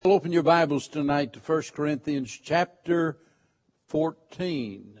will open your Bibles tonight to 1 Corinthians chapter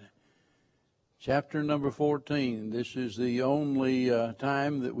 14. Chapter number 14. This is the only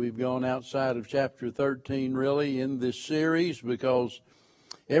time that we've gone outside of chapter 13 really in this series, because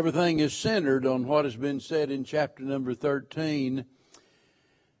everything is centered on what has been said in chapter number 13.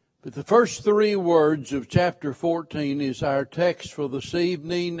 But the first three words of chapter 14 is our text for this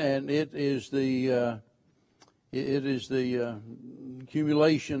evening, and it is the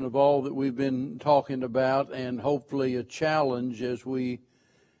accumulation of all that we've been talking about, and hopefully a challenge as we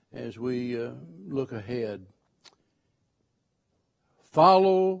look ahead.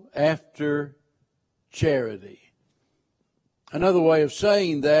 Follow after charity. Another way of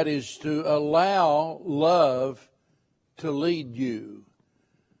saying that is to allow love to lead you.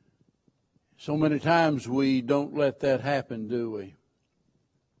 So many times we don't let that happen, do we?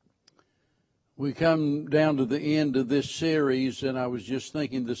 We come down to the end of this series, and I was just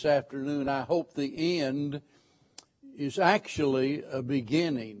thinking this afternoon, I hope the end is actually a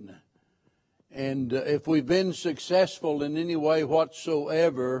beginning. And if we've been successful in any way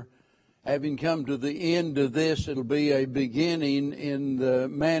whatsoever, having come to the end of this, it'll be a beginning in the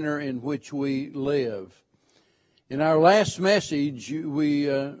manner in which we live. In our last message, we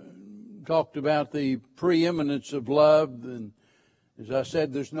talked about the preeminence of love, and as I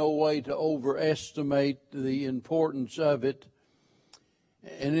said, there's no way to overestimate the importance of it.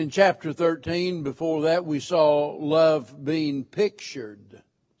 And in chapter 13, before that, we saw love being pictured.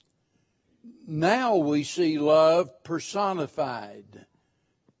 Now we see love personified.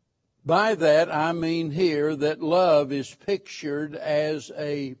 By that, I mean here that love is pictured as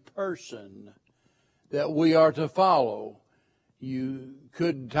a person that we are to follow. You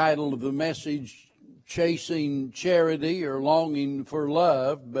could title the message Chasing Charity or Longing for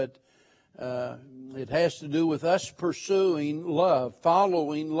Love, but it has to do with us pursuing love,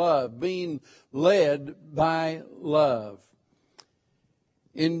 following love, being led by love.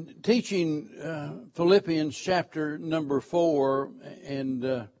 In teaching Philippians chapter number 4,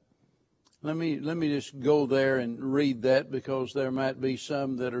 and let me just go there and read that, because there might be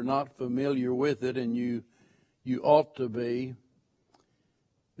some that are not familiar with it, and you ought to be.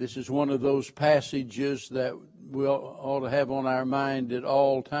 This is one of those passages that we ought to have on our mind at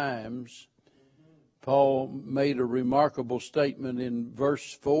all times. Paul made a remarkable statement in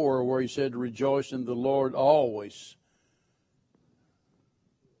verse 4 where he said, "Rejoice in the Lord always."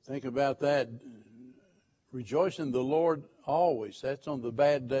 Think about that. Rejoice in the Lord always. That's on the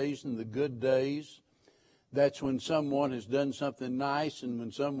bad days and the good days. That's when someone has done something nice and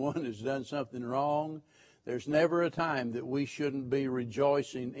when someone has done something wrong. There's never a time that we shouldn't be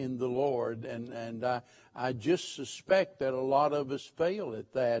rejoicing in the Lord, and I just suspect that a lot of us fail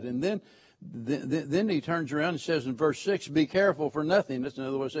at that. And then he turns around and says in verse 6, "Be careful for nothing." That's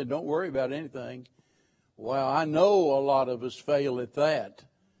another way to say, don't worry about anything. Well, I know a lot of us fail at that.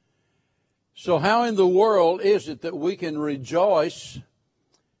 So how in the world is it that we can rejoice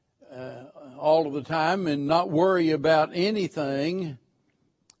all of the time and not worry about anything?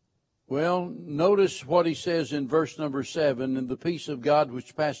 Well, notice what he says in verse number 7, "And the peace of God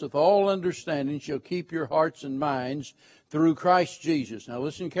which passeth all understanding shall keep your hearts and minds through Christ Jesus." Now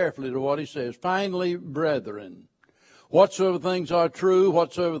listen carefully to what he says. "Finally, brethren, whatsoever things are true,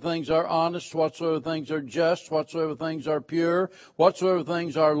 whatsoever things are honest, whatsoever things are just, whatsoever things are pure, whatsoever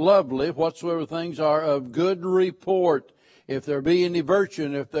things are lovely, whatsoever things are of good report, if there be any virtue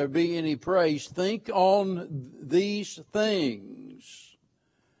and if there be any praise, think on these things.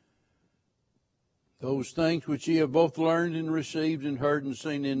 Those things which ye have both learned and received and heard and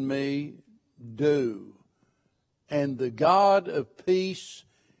seen in me, do. And the God of peace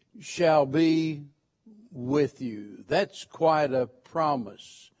shall be with you." That's quite a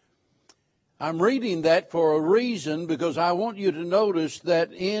promise. I'm reading that for a reason, because I want you to notice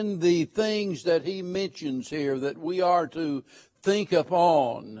that in the things that he mentions here that we are to think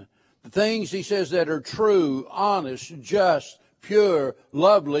upon, the things he says that are true, honest, just, pure,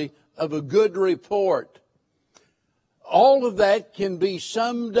 lovely, of a good report, all of that can be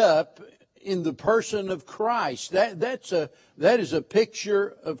summed up in the person of Christ. That is a picture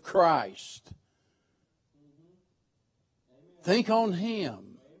of Christ. Think on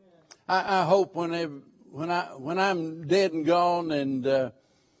him. I hope when I'm dead and gone, and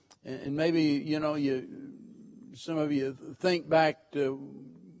maybe some of you think back to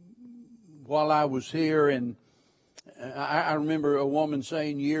while I was here, and I remember a woman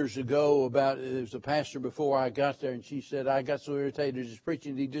saying years ago about, it was a pastor before I got there, and she said, I got so irritated his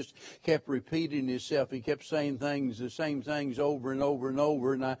preaching, he just kept repeating himself. He kept saying things, the same things over and over and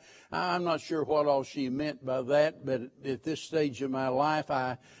over. And I'm not sure what all she meant by that, but at this stage of my life,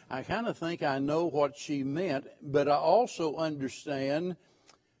 I kind of think I know what she meant. But I also understand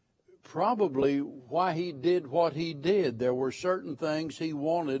probably why he did what he did. There were certain things he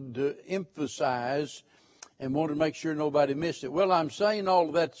wanted to emphasize and wanted to make sure nobody missed it. Well, I'm saying all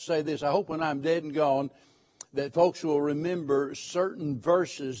of that to say this. I hope when I'm dead and gone that folks will remember certain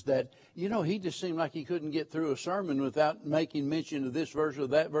verses that, he just seemed like he couldn't get through a sermon without making mention of this verse or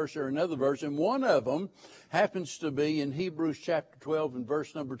that verse or another verse. And one of them happens to be in Hebrews chapter 12 and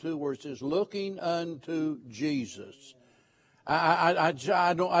verse number 2, where it says, looking unto Jesus. I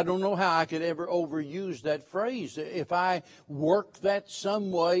don't know how I could ever overuse that phrase. If I worked that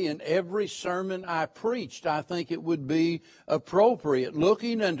some way in every sermon I preached, I think it would be appropriate.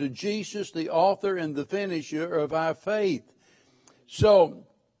 Looking unto Jesus, the author and the finisher of our faith. So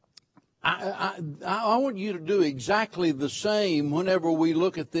I want you to do exactly the same whenever we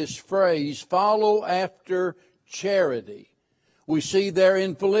look at this phrase, follow after charity. We see there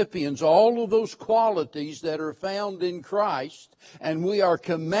in Philippians all of those qualities that are found in Christ, and we are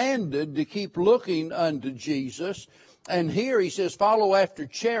commanded to keep looking unto Jesus. And here he says, follow after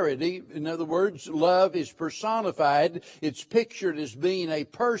charity. In other words, love is personified. It's pictured as being a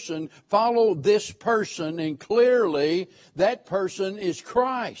person. Follow this person, and clearly that person is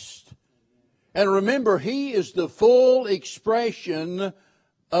Christ. And remember, he is the full expression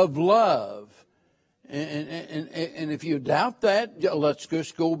of love. And if you doubt that, let's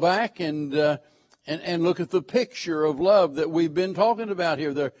just go back and look at the picture of love that we've been talking about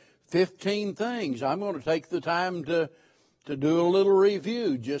here. There are 15 things. I'm going to take the time to do a little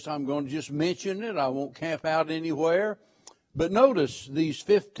review. I'm going to just mention it. I won't camp out anywhere. But notice these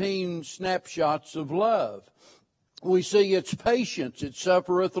 15 snapshots of love. We see its patience, it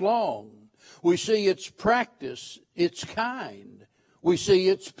suffereth long. We see its practice, it's kind. We see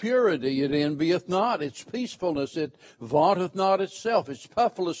its purity, it envieth not, its peacefulness, it vaunteth not itself, its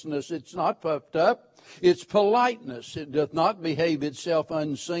pufflessness, it's not puffed up, its politeness, it doth not behave itself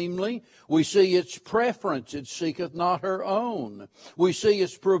unseemly. We see its preference, it seeketh not her own. We see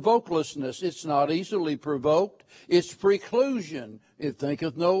its provokelessness, it's not easily provoked, its preclusion, it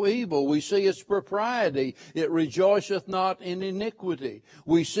thinketh no evil. We see its propriety, it rejoiceth not in iniquity.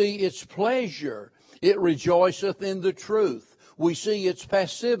 We see its pleasure, it rejoiceth in the truth. We see its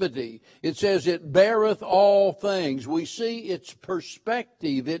passivity. It says it beareth all things. We see its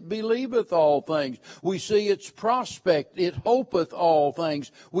perspective. It believeth all things. We see its prospect. It hopeth all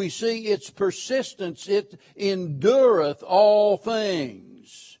things. We see its persistence. It endureth all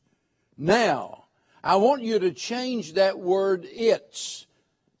things. Now, I want you to change that word it's.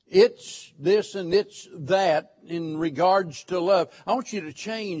 It's this and it's that in regards to love. I want you to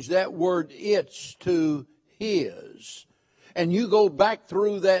change that word it's to his. And you go back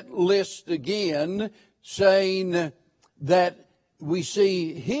through that list again, saying that we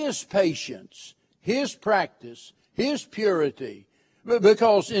see his patience, his practice, his purity.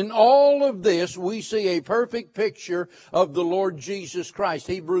 Because in all of this, we see a perfect picture of the Lord Jesus Christ.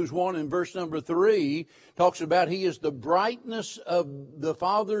 Hebrews 1 and verse number 3 talks about he is the brightness of the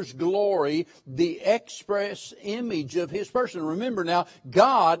Father's glory, the express image of his person. Remember now,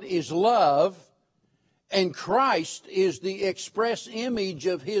 God is love. And Christ is the express image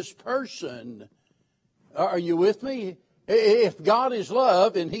of his person. Are you with me? If God is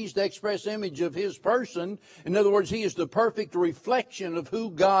love and he's the express image of his person, in other words, he is the perfect reflection of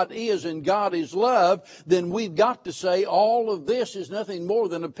who God is and God is love, then we've got to say all of this is nothing more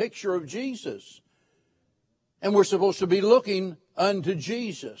than a picture of Jesus. And we're supposed to be looking unto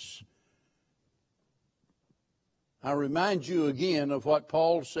Jesus. I remind you again of what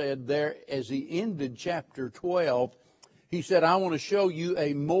Paul said there as he ended chapter 12. He said, I want to show you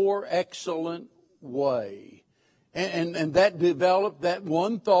a more excellent way. And that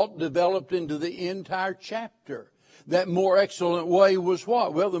one thought developed into the entire chapter. That more excellent way was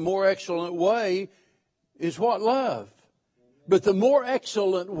what? Well, the more excellent way is what? Love. But the more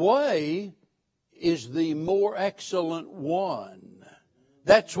excellent way is the more excellent one.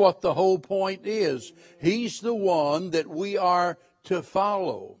 That's what the whole point is. He's the one that we are to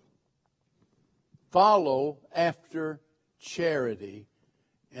follow. Follow after charity.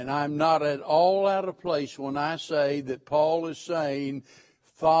 And I'm not at all out of place when I say that Paul is saying,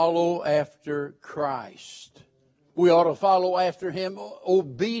 follow after Christ. We ought to follow after him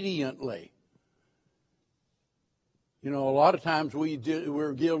obediently. A lot of times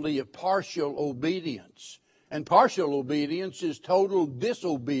we're guilty of partial obedience. And partial obedience is total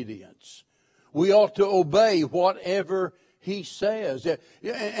disobedience. We ought to obey whatever He says.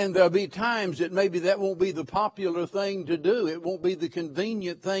 And there'll be times that maybe that won't be the popular thing to do. It won't be the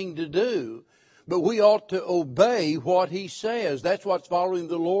convenient thing to do. But we ought to obey what He says. That's what following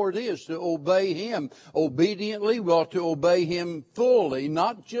the Lord is, to obey Him. Obediently, we ought to obey Him fully,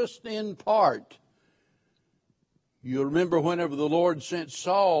 not just in part. You remember whenever the Lord sent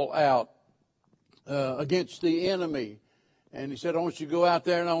Saul out against the enemy. And He said, I want you to go out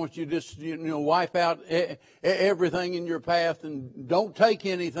there and I want you to just, wipe out everything in your path and don't take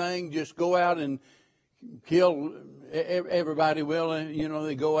anything. Just go out and kill everybody. Well,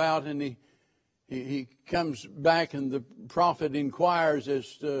 they go out and he comes back and the prophet inquires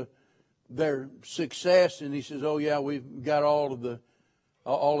as to their success. And he says, oh yeah, we've got all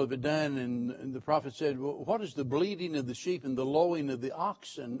of it done. And the prophet said, well, what is the bleating of the sheep and the lowing of the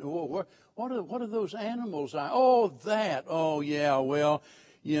oxen? What are those animals? That. Oh, yeah, well,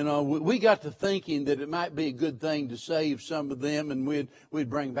 we got to thinking that it might be a good thing to save some of them, and we'd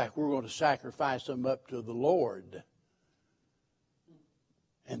bring back, we're going to sacrifice them up to the Lord.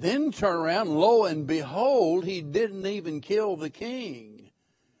 And then turn around, lo and behold, he didn't even kill the king.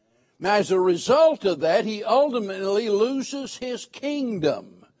 Now, as a result of that, he ultimately loses his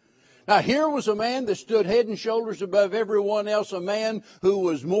kingdom. Now, here was a man that stood head and shoulders above everyone else, a man who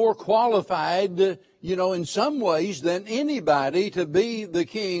was more qualified, in some ways than anybody to be the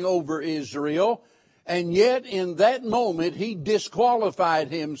king over Israel. And yet, in that moment, he disqualified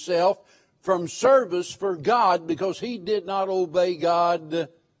himself from service for God because he did not obey God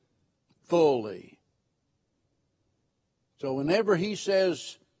fully. So whenever he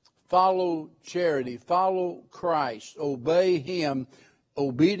says, follow charity, follow Christ, obey Him,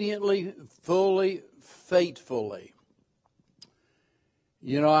 obediently, fully, faithfully.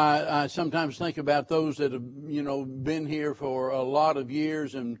 I sometimes think about those that have, been here for a lot of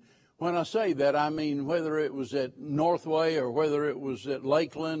years. And when I say that, I mean whether it was at Northway or whether it was at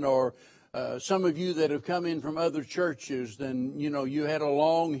Lakeland or some of you that have come in from other churches, then, you had a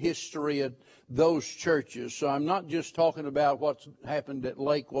long history at those churches. So I'm not just talking about what's happened at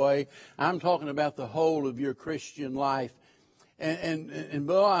Lakeway. I'm talking about the whole of your Christian life. And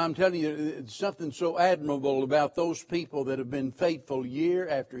boy, I'm telling you, it's something so admirable about those people that have been faithful year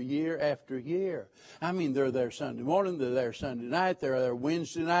after year after year. I mean, they're there Sunday morning, they're there Sunday night, they're there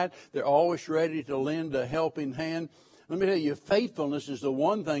Wednesday night. They're always ready to lend a helping hand. Let me tell you, faithfulness is the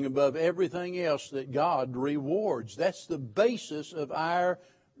one thing above everything else that God rewards. That's the basis of our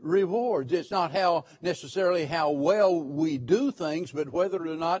rewards. It's not necessarily how well we do things, but whether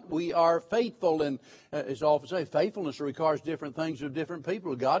or not we are faithful. And as I often say, faithfulness requires different things of different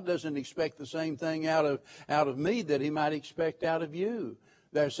people. God doesn't expect the same thing out of me that He might expect out of you.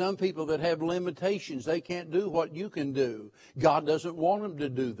 There are some people that have limitations. They can't do what you can do. God doesn't want them to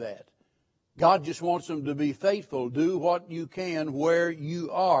do that. God just wants them to be faithful. Do what you can where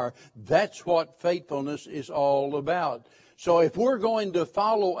you are. That's what faithfulness is all about. So if we're going to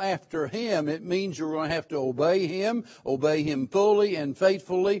follow after Him, it means we're going to have to obey Him fully and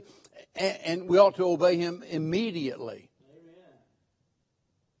faithfully, and we ought to obey Him immediately.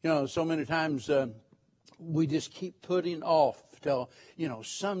 Amen. So many times we just keep putting off till,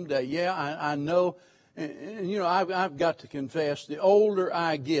 someday. Yeah, I know, and I've got to confess, the older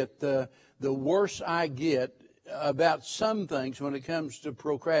I get, the worse I get about some things when it comes to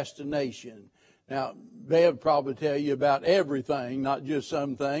procrastination. Now, Bev probably tell you about everything, not just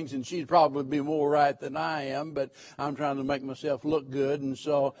some things, and she'd probably be more right than I am, but I'm trying to make myself look good, and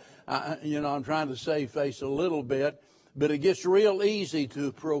so, I'm trying to save face a little bit, but it gets real easy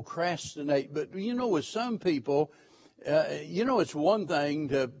to procrastinate. But, with some people, it's one thing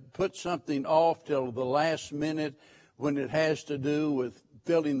to put something off till the last minute when it has to do with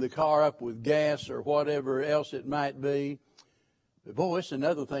filling the car up with gas or whatever else it might be. But boy, it's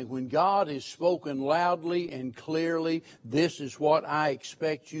another thing. When God has spoken loudly and clearly, this is what I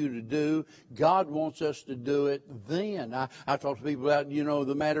expect you to do, God wants us to do it then. I talk to people about,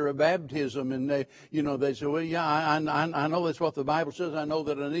 the matter of baptism, and they say, well, yeah, I know that's what the Bible says. I know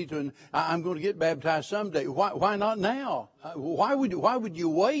that I need to, and I'm going to get baptized someday. Why not now? Why would you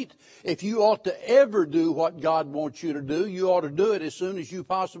wait? If you ought to ever do what God wants you to do, you ought to do it as soon as you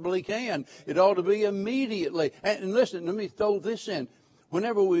possibly can. It ought to be immediately. And listen, let me throw this in.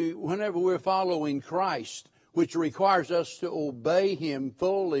 Whenever we're following Christ, which requires us to obey Him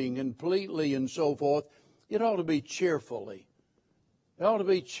fully and completely and so forth, it ought to be cheerfully. It ought to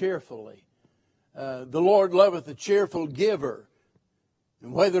be cheerfully. The Lord loveth a cheerful giver.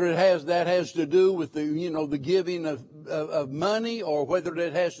 And whether that has to do with the giving of money, or whether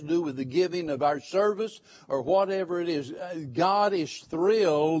it has to do with the giving of our service, or whatever it is, God is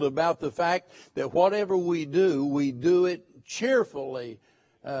thrilled about the fact that whatever we do it cheerfully,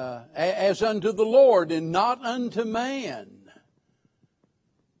 as unto the Lord and not unto man.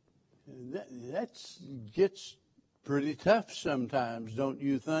 That gets pretty tough sometimes, don't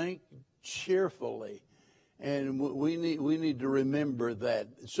you think? Cheerfully. And we need to remember that.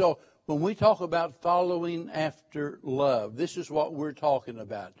 So when we talk about following after love, this is what we're talking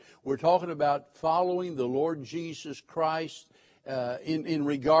about. We're talking about following the Lord Jesus Christ in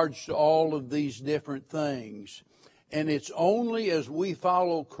regards to all of these different things. And it's only as we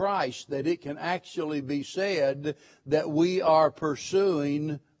follow Christ that it can actually be said that we are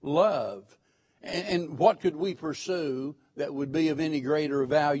pursuing love. And what could we pursue that would be of any greater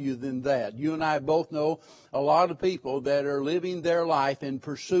value than that? You and I both know a lot of people that are living their life in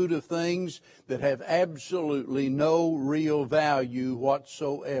pursuit of things that have absolutely no real value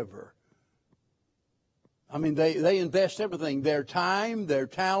whatsoever. I mean, they invest everything, their time, their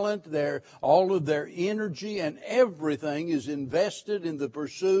talent, all of their energy, and everything is invested in the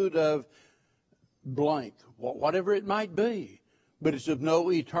pursuit of blank, whatever it might be. But it's of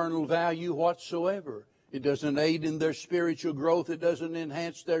no eternal value whatsoever. It doesn't aid in their spiritual growth. It doesn't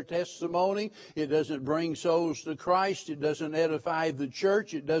enhance their testimony. It doesn't bring souls to Christ. It doesn't edify the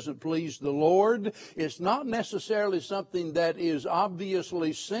church. It doesn't please the Lord. It's not necessarily something that is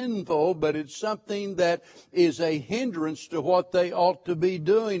obviously sinful, but it's something that is a hindrance to what they ought to be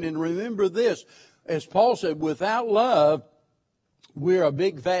doing. And remember this, as Paul said, without love, we're a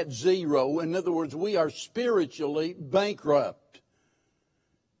big fat zero. In other words, we are spiritually bankrupt.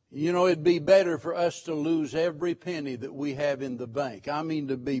 You know, it'd be better for us to lose every penny that we have in the bank. I mean,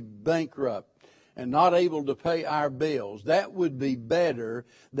 to be bankrupt and not able to pay our bills. That would be better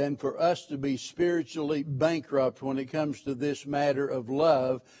than for us to be spiritually bankrupt when it comes to this matter of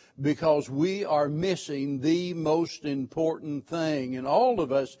love, because we are missing the most important thing. And all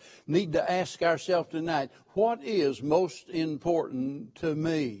of us need to ask ourselves tonight, what is most important to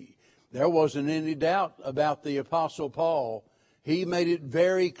me? There wasn't any doubt about the Apostle Paul. He made it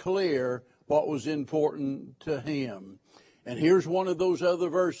very clear what was important to him. And here's one of those other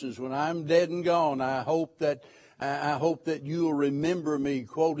verses. When I'm dead and gone, I hope that you'll remember me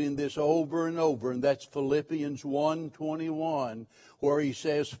quoting this over and over, and that's Philippians 1:21, where he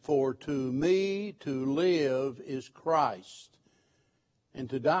says, "For to me to live is Christ, and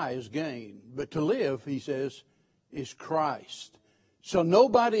to die is gain." But to live, he says, is Christ. So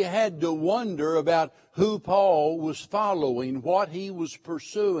nobody had to wonder about who Paul was following, what he was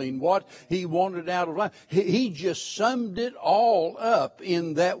pursuing, what he wanted out of life. He just summed it all up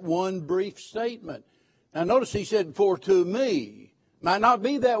in that one brief statement. Now notice he said, "For to me," might not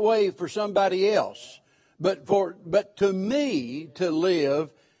be that way for somebody else, but to me to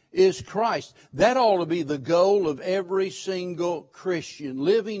live is Christ. That ought to be the goal of every single Christian.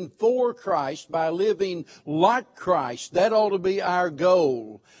 Living for Christ by living like Christ. That ought to be our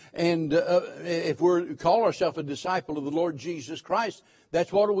goal. And if we call ourselves a disciple of the Lord Jesus Christ,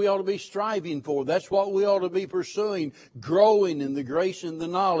 that's what we ought to be striving for. That's what we ought to be pursuing. Growing in the grace and the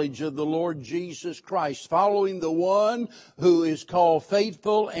knowledge of the Lord Jesus Christ. Following the one who is called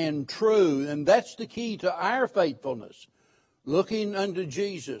faithful and true. And that's the key to our faithfulness. Looking unto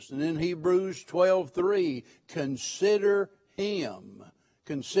Jesus. And in Hebrews 12:3, consider Him.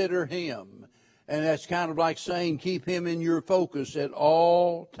 Consider Him. And that's kind of like saying keep Him in your focus at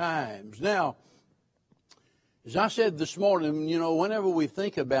all times. Now, as I said this morning, you know, whenever we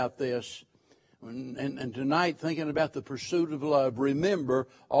think about this, and tonight thinking about the pursuit of love, remember,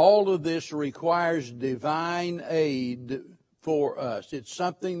 all of this requires divine aid for us. It's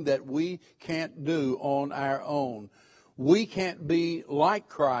something that we can't do on our own. We can't be like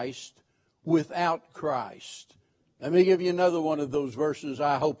Christ without Christ. Let me give you another one of those verses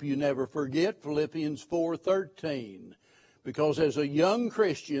I hope you never forget, Philippians 4:13. Because as a young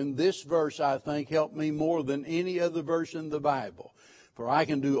Christian, this verse, I think, helped me more than any other verse in the Bible. For I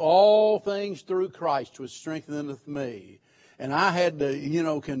can do all things through Christ, which strengtheneth me. And I had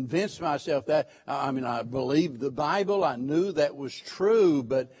to, convince myself that. I believed the Bible. I knew that was true,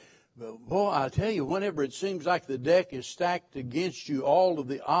 but boy, I tell you, whenever it seems like the deck is stacked against you, all of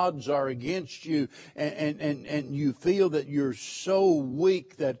the odds are against you, and you feel that you're so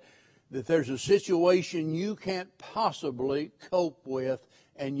weak that there's a situation you can't possibly cope with,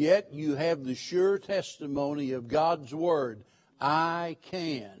 and yet you have the sure testimony of God's Word. I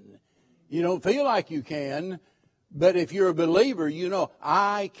can. You don't feel like you can, but if you're a believer, you know,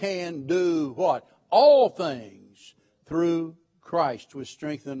 I can do what? All things through Christ which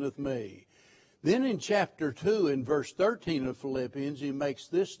strengtheneth me. Then in chapter 2, in verse 13 of Philippians, he makes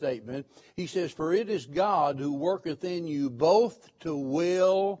this statement. He says, for it is God who worketh in you both to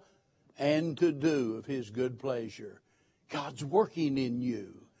will and to do of his good pleasure. God's working in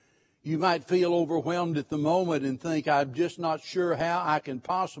you. You might feel overwhelmed at the moment and think, I'm just not sure how I can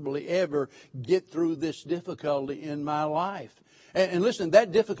possibly ever get through this difficulty in my life. And listen,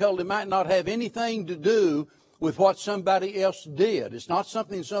 that difficulty might not have anything to do with what somebody else did. It's not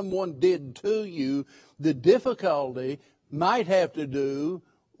something someone did to you. The difficulty might have to do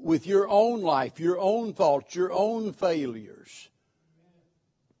with your own life, your own faults, your own failures.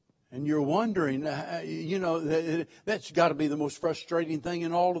 And you're wondering, that's got to be the most frustrating thing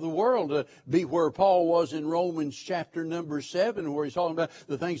in all of the world, to be where Paul was in Romans chapter number 7, where he's talking about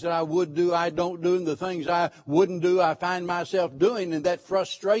the things that I would do, I don't do, and the things I wouldn't do, I find myself doing. And that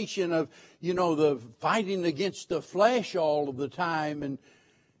frustration of, the fighting against the flesh all of the time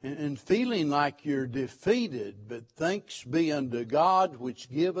and feeling like you're defeated. But thanks be unto God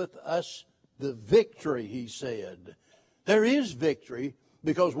which giveth us the victory, he said. There is victory,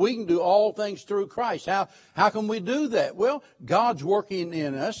 because we can do all things through Christ. How can we do that? Well, God's working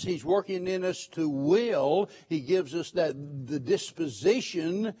in us. He's working in us to will. He gives us the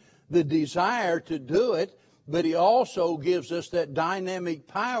disposition, the desire to do it. But he also gives us that dynamic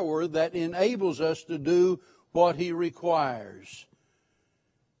power that enables us to do what he requires.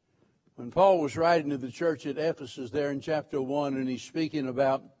 When Paul was writing to the church at Ephesus there in chapter 1, and he's speaking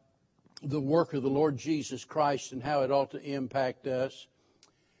about the work of the Lord Jesus Christ and how it ought to impact us,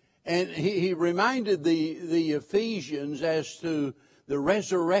 and he reminded the Ephesians as to the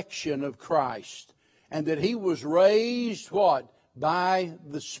resurrection of Christ, and that he was raised, what? By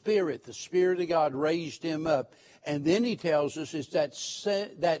the Spirit. The Spirit of God raised him up. And then he tells us it's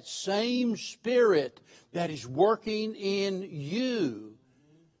that same Spirit that is working in you.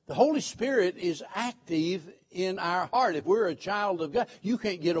 The Holy Spirit is active in our heart. If we're a child of God, you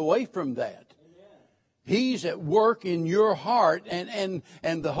can't get away from that. He's at work in your heart, and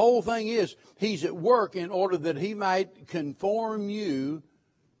the whole thing is, he's at work in order that he might conform you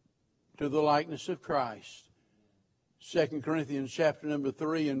to the likeness of Christ. 2 Corinthians chapter number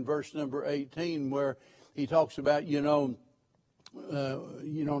 3 and verse number 18, where he talks about, now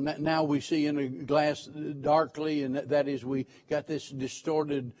we see in a glass darkly, and that is, we got this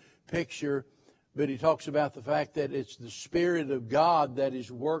distorted picture. But he talks about the fact that it's the Spirit of God that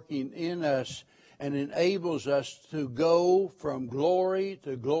is working in us and enables us to go from glory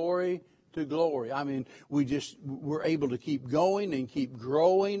to glory to glory. I mean, we're able to keep going and keep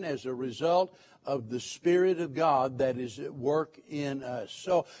growing as a result of the Spirit of God that is at work in us.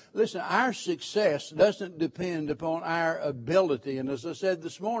 So, listen, our success doesn't depend upon our ability. And as I said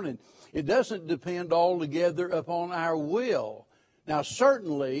this morning, it doesn't depend altogether upon our will. Now,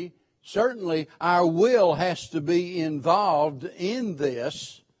 certainly our will has to be involved in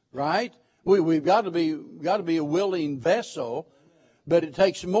this, right? We've got to be a willing vessel, but it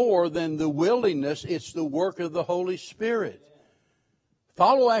takes more than the willingness. It's the work of the Holy Spirit.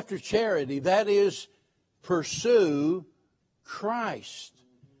 Follow after charity, that is, pursue Christ.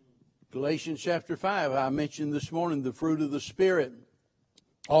 Galatians chapter 5, I mentioned this morning the fruit of the Spirit.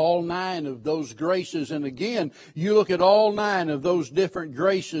 All 9 of those graces. And again, you look at all 9 of those different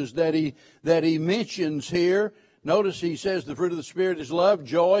graces that he mentions here. Notice he says the fruit of the Spirit is love,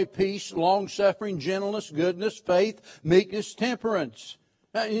 joy, peace, long-suffering, gentleness, goodness, faith, meekness, temperance.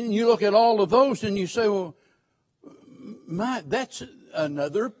 And you look at all of those and you say, well, that's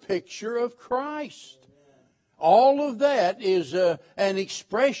another picture of Christ. All of that is an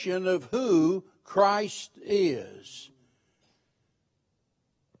expression of who Christ is.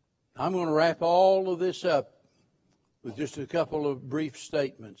 I'm going to wrap all of this up with just a couple of brief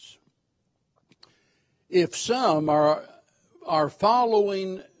statements. If some are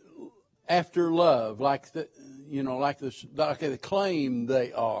following after love, like they claim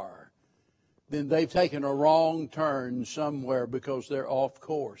they are, then they've taken a wrong turn somewhere because they're off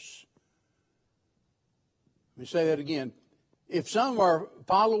course. Let me say that again. If some are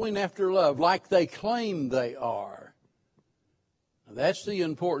following after love, like they claim they are, that's the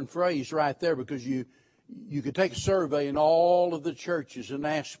important phrase right there, because you could take a survey in all of the churches and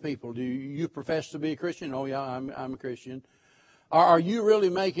ask people, do you profess to be a Christian? Oh, yeah, I'm a Christian. Are you really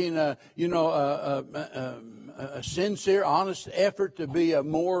making a sincere, honest effort to be a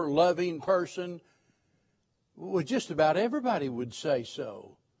more loving person? Well, just about everybody would say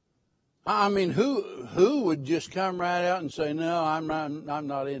so. I mean, who would just come right out and say, no, I'm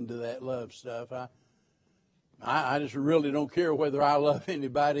not into that love stuff. I just really don't care whether I love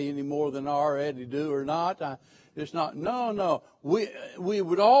anybody any more than I already do or not. It's not. No. We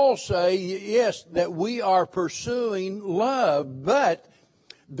would all say, yes, that we are pursuing love, but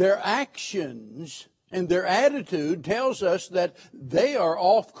their actions and their attitude tells us that they are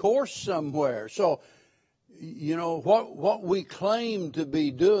off course somewhere. So, what we claim to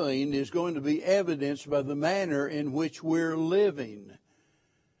be doing is going to be evidenced by the manner in which we're living.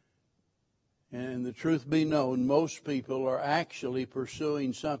 And the truth be known, most people are actually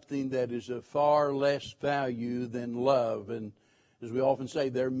pursuing something that is of far less value than love. And as we often say,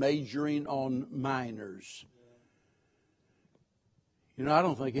 they're majoring on minors. I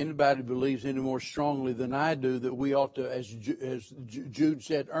don't think anybody believes any more strongly than I do that we ought to, as Jude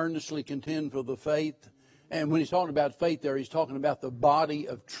said, earnestly contend for the faith. And when he's talking about faith there, he's talking about the body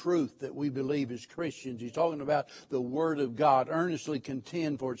of truth that we believe as Christians. He's talking about the Word of God. Earnestly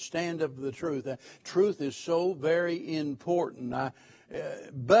contend for it. Stand up for the truth. Truth is so very important.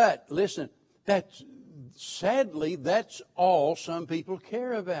 But listen, sadly, that's all some people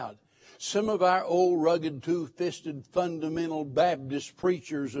care about. Some of our old rugged two-fisted fundamental Baptist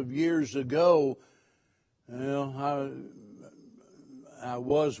preachers of years ago, I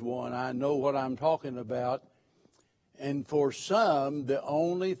was one. I know what I'm talking about. And for some, the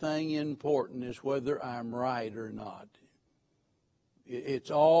only thing important is whether I'm right or not.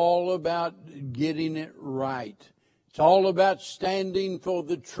 It's all about getting it right. It's all about standing for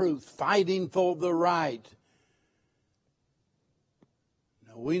the truth, fighting for the right.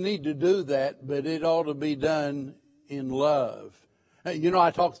 Now, we need to do that, but it ought to be done in love. I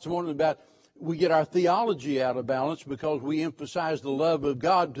talked this morning about we get our theology out of balance because we emphasize the love of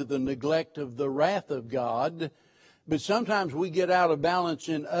God to the neglect of the wrath of God. But sometimes we get out of balance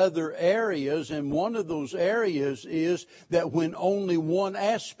in other areas, and one of those areas is that when only one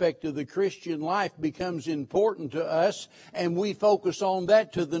aspect of the Christian life becomes important to us, and we focus on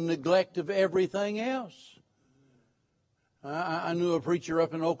that to the neglect of everything else. I knew a preacher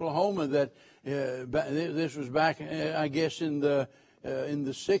up in Oklahoma that this was back, I guess, in the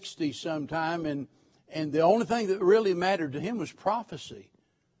 60s sometime, and the only thing that really mattered to him was prophecy.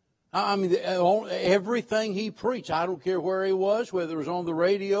 I mean, everything he preached, I don't care where he was, whether it was on the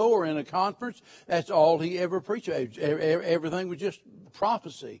radio or in a conference, that's all he ever preached. Everything was just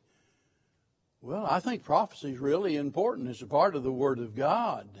prophecy. Well, I think prophecy is really important as a part of the Word of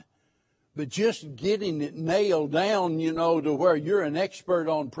God. But just getting it nailed down, to where you're an expert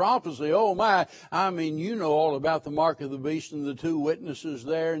on prophecy, oh my, all about the mark of the beast and the two witnesses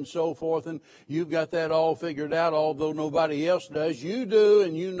there and so forth, and you've got that all figured out, although nobody else does. You do,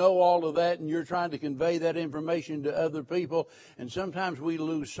 and you know all of that, and you're trying to convey that information to other people, and sometimes we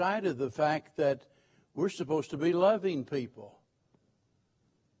lose sight of the fact that we're supposed to be loving people.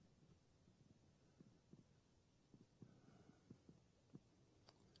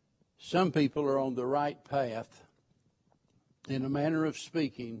 Some people are on the right path in a manner of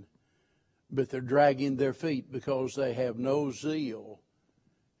speaking, but they're dragging their feet because they have no zeal.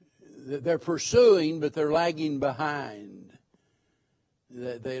 They're pursuing, but they're lagging behind.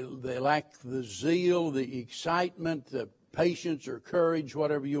 They lack the zeal, the excitement, the patience or courage,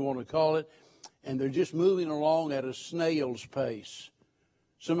 whatever you want to call it, and they're just moving along at a snail's pace.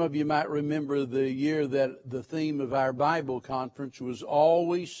 Some of you might remember the year that the theme of our Bible conference was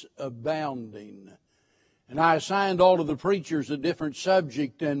always abounding. And I assigned all of the preachers a different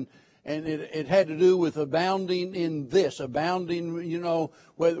subject, and it had to do with abounding in this. Abounding,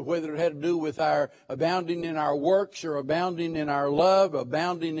 whether it had to do with our abounding in our works or abounding in our love,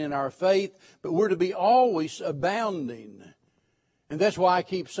 abounding in our faith. But we're to be always abounding. And that's why I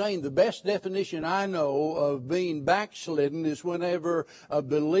keep saying the best definition I know of being backslidden is whenever a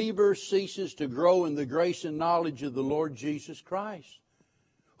believer ceases to grow in the grace and knowledge of the Lord Jesus Christ.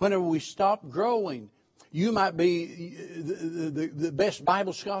 Whenever we stop growing, you might be the best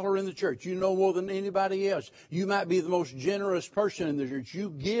Bible scholar in the church. You know more than anybody else. You might be the most generous person in the church.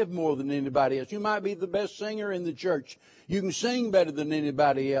 You give more than anybody else. You might be the best singer in the church. You can sing better than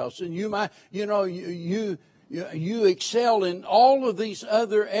anybody else. And you might, you excel in all of these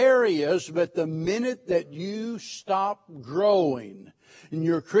other areas, but the minute that you stop growing and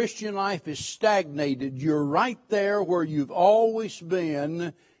your Christian life is stagnated, you're right there where you've always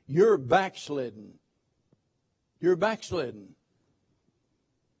been, you're backslidden. You're backslidden.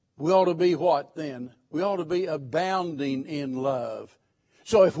 We ought to be what then? We ought to be abounding in love.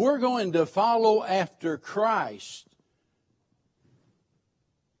 So if we're going to follow after Christ,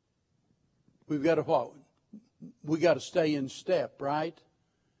 we've got to what? We got to stay in step, right?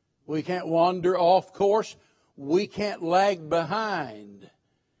 We can't wander off course. We can't lag behind.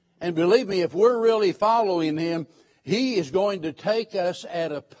 And believe me, if we're really following Him, He is going to take us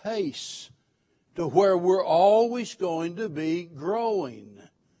at a pace to where we're always going to be growing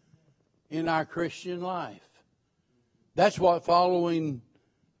in our Christian life. That's what following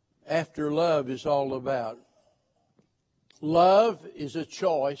after love is all about. Love is a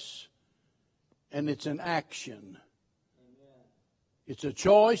choice, and it's an action. It's a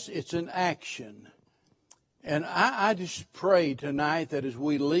choice, it's an action. And I just pray tonight that as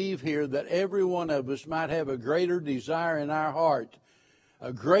we leave here, that every one of us might have a greater desire in our heart,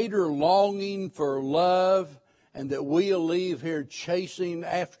 a greater longing for love, and that we'll leave here chasing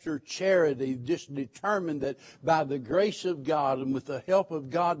after charity, just determined that by the grace of God and with the help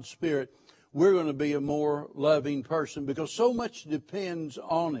of God's Spirit, we're going to be a more loving person, because so much depends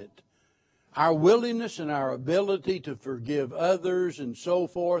on it. Our willingness and our ability to forgive others and so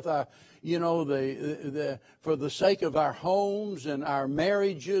forth. For the sake of our homes and our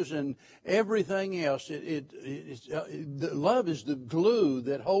marriages and everything else, love is the glue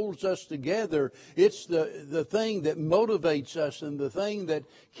that holds us together. It's the thing that motivates us and the thing that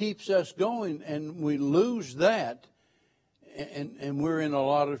keeps us going. And we lose that, and we're in a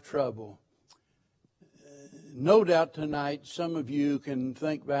lot of trouble. No doubt tonight some of you can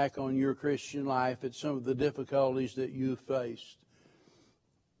think back on your Christian life at some of the difficulties that you faced.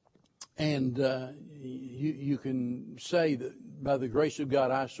 And you can say that by the grace of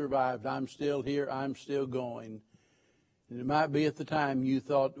God I survived. I'm still here. I'm still going. And it might be at the time you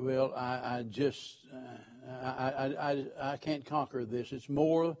thought, well, I can't conquer this. It's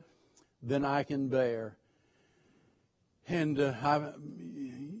more than I can bear. And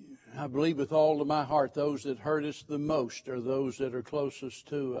I believe with all of my heart those that hurt us the most are those that are closest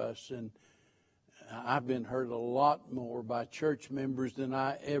to us. And I've been hurt a lot more by church members than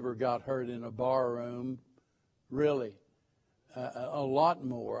I ever got hurt in a bar room. Really. A lot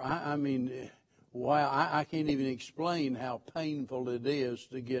more. I mean, wow, I can't even explain how painful it is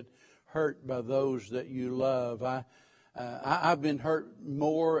to get hurt by those that you love. I've been hurt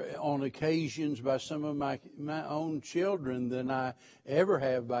more on occasions by some of my own children than I ever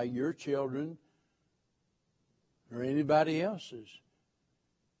have by your children or anybody else's.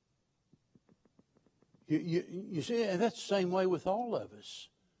 You see, and that's the same way with all of us.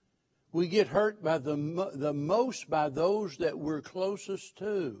 We get hurt by the most by those that we're closest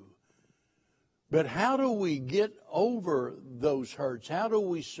to. But how do we get over those hurts? How do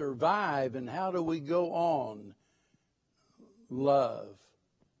we survive, and how do we go on? Love.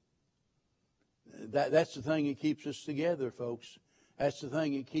 That's the thing that keeps us together, folks. That's the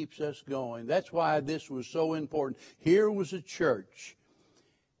thing that keeps us going. That's why this was so important. Here was a church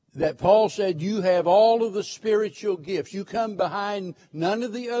that Paul said, you have all of the spiritual gifts. You come behind none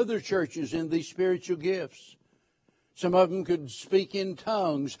of the other churches in these spiritual gifts. Some of them could speak in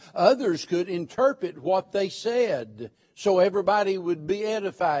tongues. Others could interpret what they said so everybody would be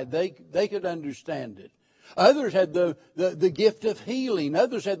edified. They could understand it. Others had the gift of healing.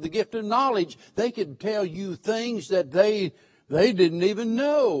 Others had the gift of knowledge. They could tell you things that they didn't even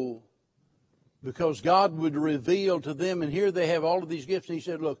know, because God would reveal to them. And here they have all of these gifts. And he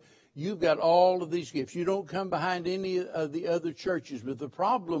said, look, you've got all of these gifts. You don't come behind any of the other churches. But the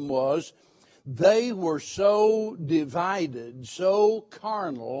problem was they were so divided, so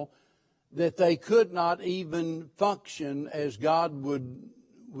carnal, that they could not even function as God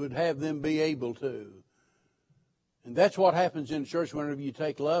would have them be able to. And that's what happens in church whenever you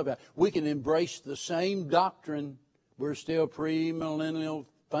take love out. We can embrace the same doctrine. We're still premillennial,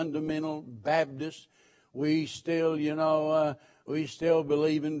 fundamental Baptists. We still, we still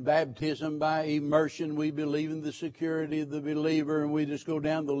believe in baptism by immersion. We believe in the security of the believer, and we just go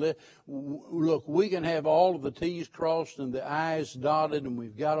down the list. Look, we can have all of the T's crossed and the I's dotted, and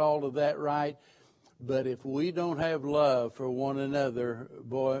we've got all of that right. But if we don't have love for one another,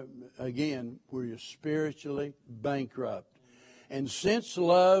 boy, again, we're spiritually bankrupt. And since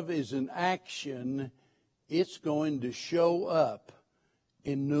love is an action, it's going to show up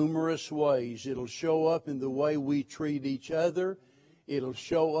in numerous ways. It'll show up in the way we treat each other. It'll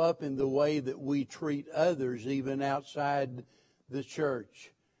show up in the way that we treat others, even outside the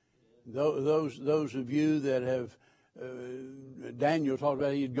church. Those of you that have Daniel talked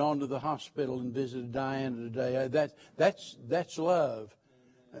about he had gone to the hospital and visited Diana today. That's love.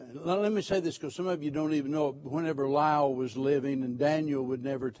 Let me say this, because some of you don't even know. Whenever Lyle was living, and Daniel would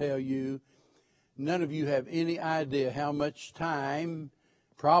never tell you, none of you have any idea how much time,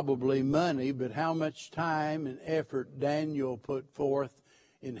 probably money, but how much time and effort Daniel put forth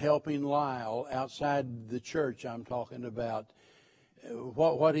in helping Lyle outside the church I'm talking about.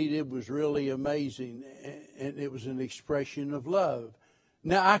 What he did was really amazing, and it was an expression of love.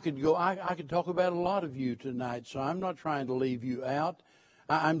 Now, I could talk about a lot of you tonight, so I'm not trying to leave you out.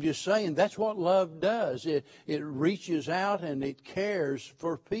 I'm just saying that's what love does. It reaches out and it cares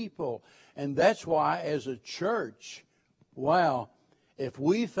for people. And that's why, as a church, wow, if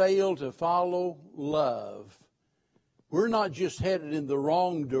we fail to follow love, we're not just headed in the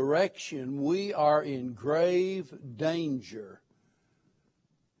wrong direction, we are in grave danger.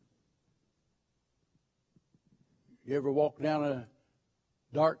 You ever walk down a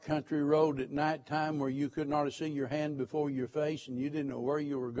dark country road at nighttime where you could not see your hand before your face and you didn't know where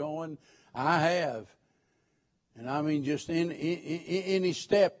you were going? I have. And I mean, just in any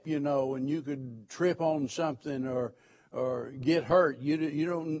step, and you could trip on something or get hurt. You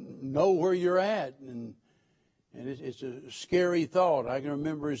don't know where you're at. And it's a scary thought. I can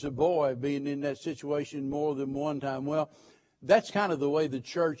remember as a boy being in that situation more than one time. Well, that's kind of the way the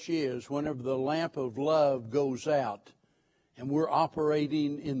church is whenever the lamp of love goes out. And we're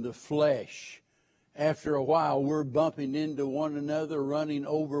operating in the flesh. After a while, we're bumping into one another, running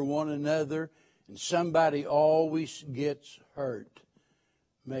over one another, and somebody always gets hurt.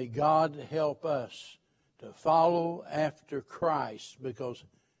 May God help us to follow after Christ because,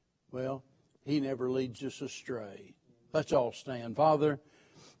 well, He never leads us astray. Let's all stand. Father,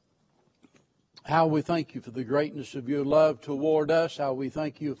 how we thank you for the greatness of your love toward us. How we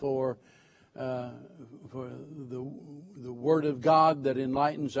thank you for the Word of God that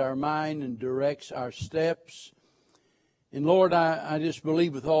enlightens our mind and directs our steps. And Lord, I just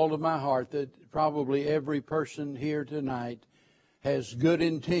believe with all of my heart that probably every person here tonight has good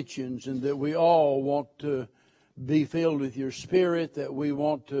intentions and that we all want to be filled with your Spirit, that we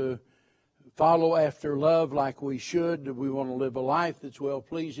want to follow after love like we should, that we want to live a life that's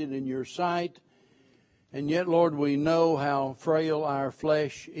well-pleasing in your sight. And yet, Lord, we know how frail our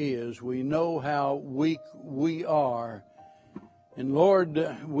flesh is. We know how weak we are. And Lord,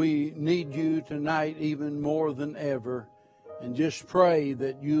 we need you tonight even more than ever. And just pray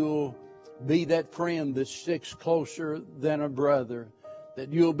that you'll be that friend that sticks closer than a brother.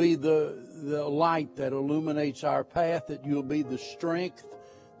 That you'll be the light that illuminates our path. That you'll be the strength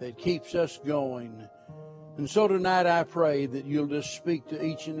that keeps us going. And so tonight I pray that you'll just speak to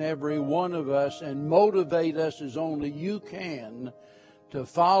each and every one of us and motivate us as only you can to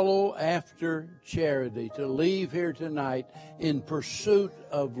follow after charity, to leave here tonight in pursuit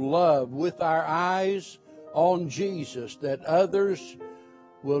of love with our eyes on Jesus, that others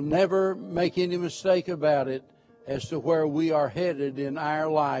will never make any mistake about it as to where we are headed in our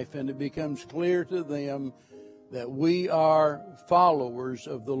life, and it becomes clear to them that we are followers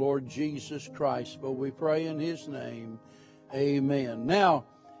of the Lord Jesus Christ. But we pray in His name, amen. Now,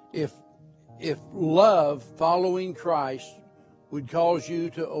 if love, following Christ, would cause you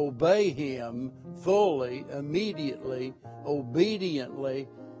to obey Him fully, immediately, obediently,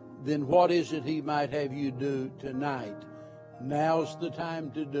 then what is it He might have you do tonight? Now's the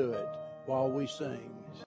time to do it while we sing.